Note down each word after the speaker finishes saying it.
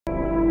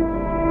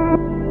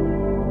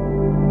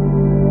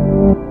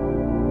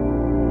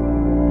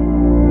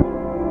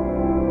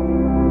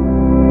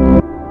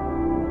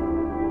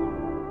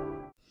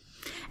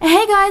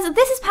guys,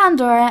 this is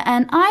Pandora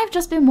and I've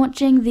just been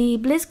watching the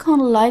Blizzcon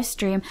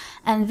livestream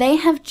and they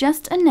have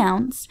just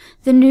announced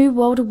the new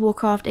World of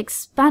Warcraft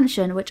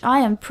expansion, which I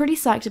am pretty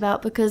psyched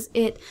about because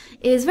it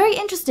is very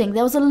interesting.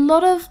 There was a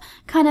lot of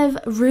kind of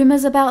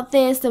rumors about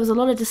this, there was a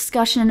lot of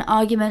discussion and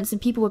arguments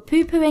and people were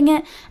poo-pooing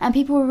it and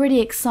people were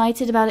really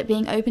excited about it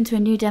being open to a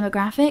new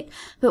demographic,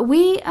 but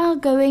we are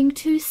going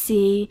to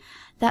see,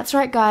 that's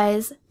right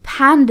guys,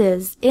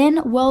 pandas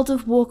in World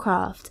of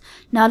Warcraft.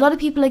 Now a lot of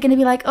people are going to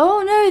be like,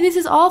 oh no, this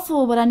is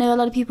awful, but I know a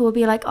lot of people will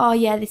be like, oh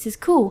yeah, this is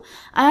cool.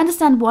 I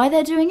understand why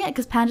they're doing it,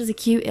 because pandas are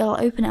cute, it'll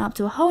open it up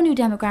to a whole new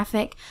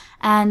demographic,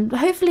 and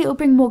hopefully it'll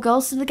bring more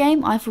girls to the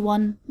game. I for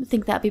one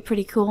think that'd be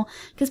pretty cool,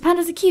 because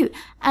pandas are cute,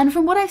 and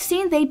from what I've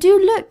seen, they do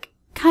look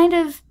kind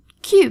of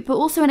cute, but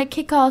also in a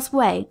kick-ass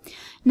way.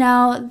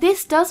 Now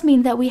this does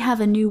mean that we have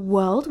a new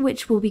world,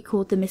 which will be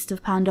called the Mists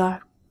of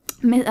Pandaria.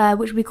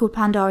 Which will be called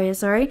Pandaria,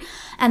 sorry.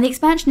 And the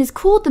expansion is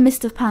called the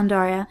Mists of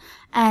Pandaria,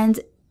 and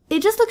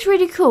it just looks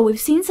really cool. We've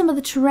seen some of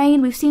the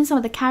terrain, we've seen some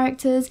of the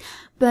characters,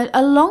 but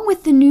along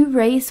with the new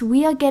race,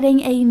 we are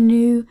getting a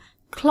new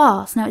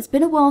class. Now, it's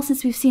been a while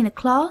since we've seen a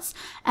class,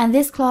 and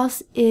this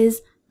class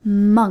is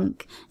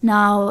Monk.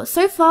 Now,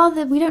 so far,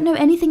 we don't know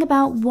anything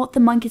about what the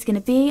monk is going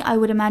to be. I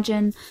would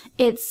imagine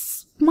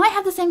it's might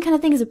have the same kind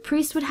of thing as a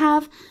priest would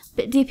have,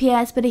 bit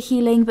DPS, bit of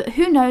healing, but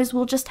who knows,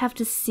 we'll just have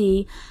to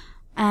see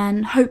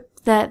and hope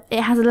that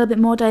it has a little bit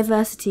more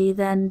diversity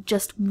than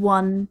just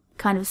one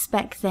kind of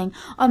spec thing.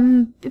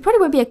 It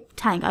probably won't be a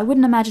tank. I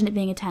wouldn't imagine it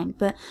being a tank,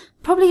 but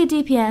probably a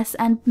DPS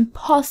and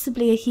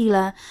possibly a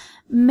healer.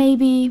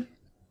 Maybe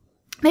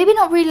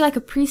not really like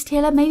a priest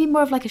healer, maybe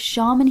more of like a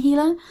shaman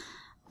healer.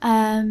 But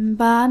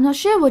I'm not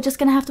sure. We're just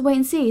going to have to wait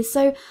and see.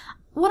 So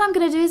what I'm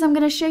going to do is I'm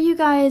going to show you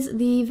guys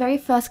the very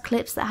first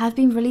clips that have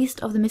been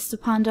released of the Mists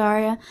of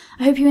Pandaria.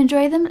 I hope you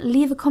enjoy them.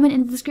 Leave a comment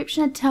in the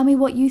description and tell me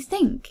what you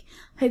think.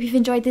 Hope you've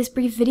enjoyed this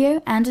brief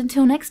video, and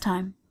until next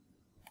time.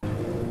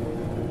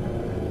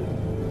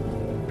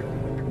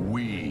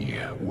 We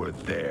were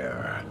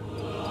there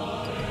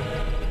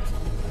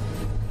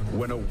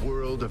when a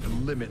world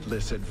of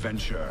limitless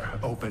adventure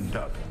opened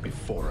up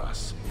before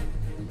us.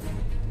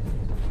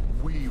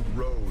 We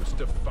rose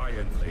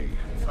defiantly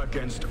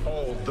against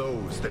all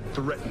those that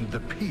threatened the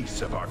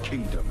peace of our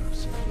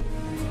kingdoms.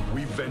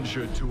 We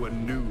ventured to a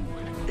new,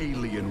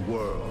 alien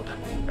world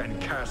and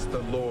cast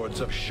the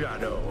Lords of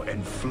Shadow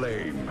and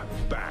Flame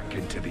back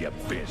into the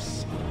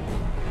abyss.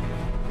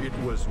 It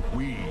was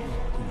we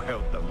who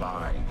held the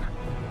line,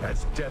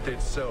 as death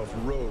itself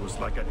rose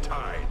like a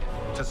tide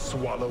to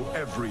swallow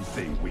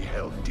everything we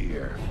held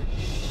dear.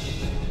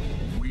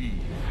 We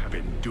have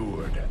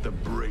endured the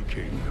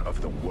breaking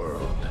of the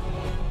world,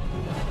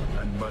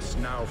 and must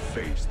now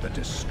face the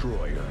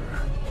Destroyer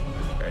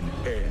and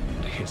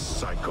end his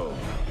cycle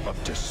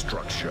of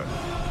destruction.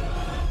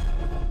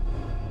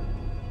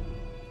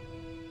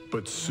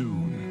 But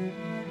soon,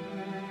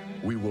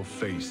 we will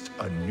face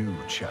a new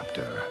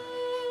chapter.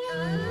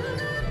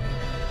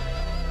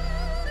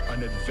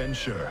 An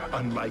adventure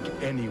unlike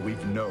any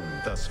we've known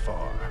thus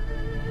far.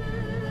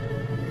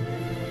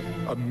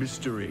 A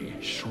mystery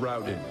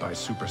shrouded by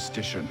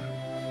superstition.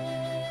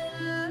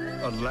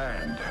 A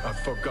land of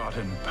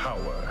forgotten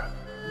power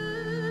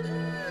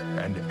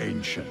and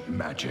ancient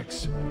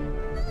magics.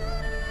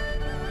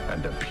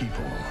 And a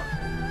people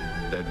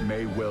that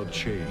may well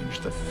change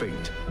the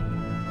fate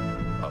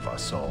of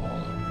us all.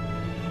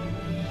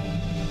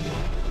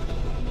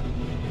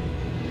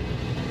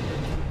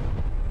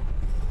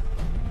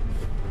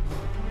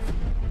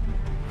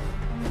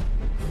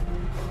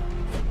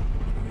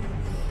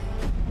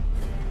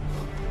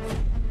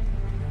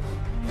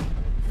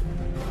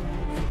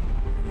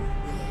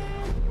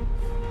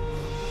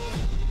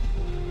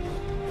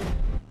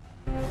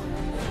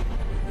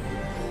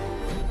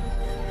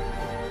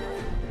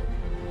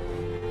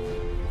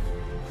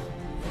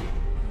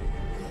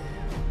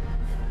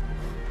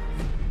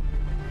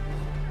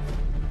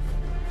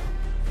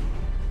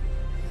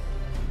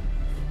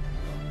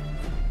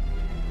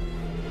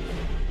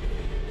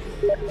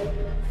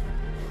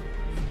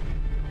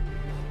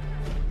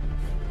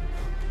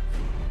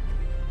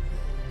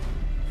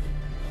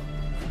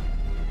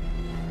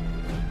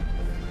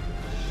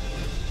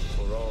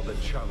 For all the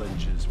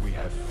challenges we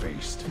have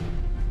faced,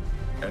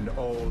 and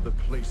all the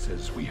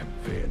places we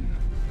have been,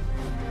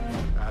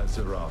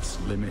 Azeroth's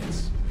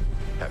limits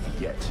have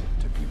yet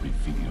to be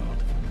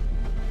revealed.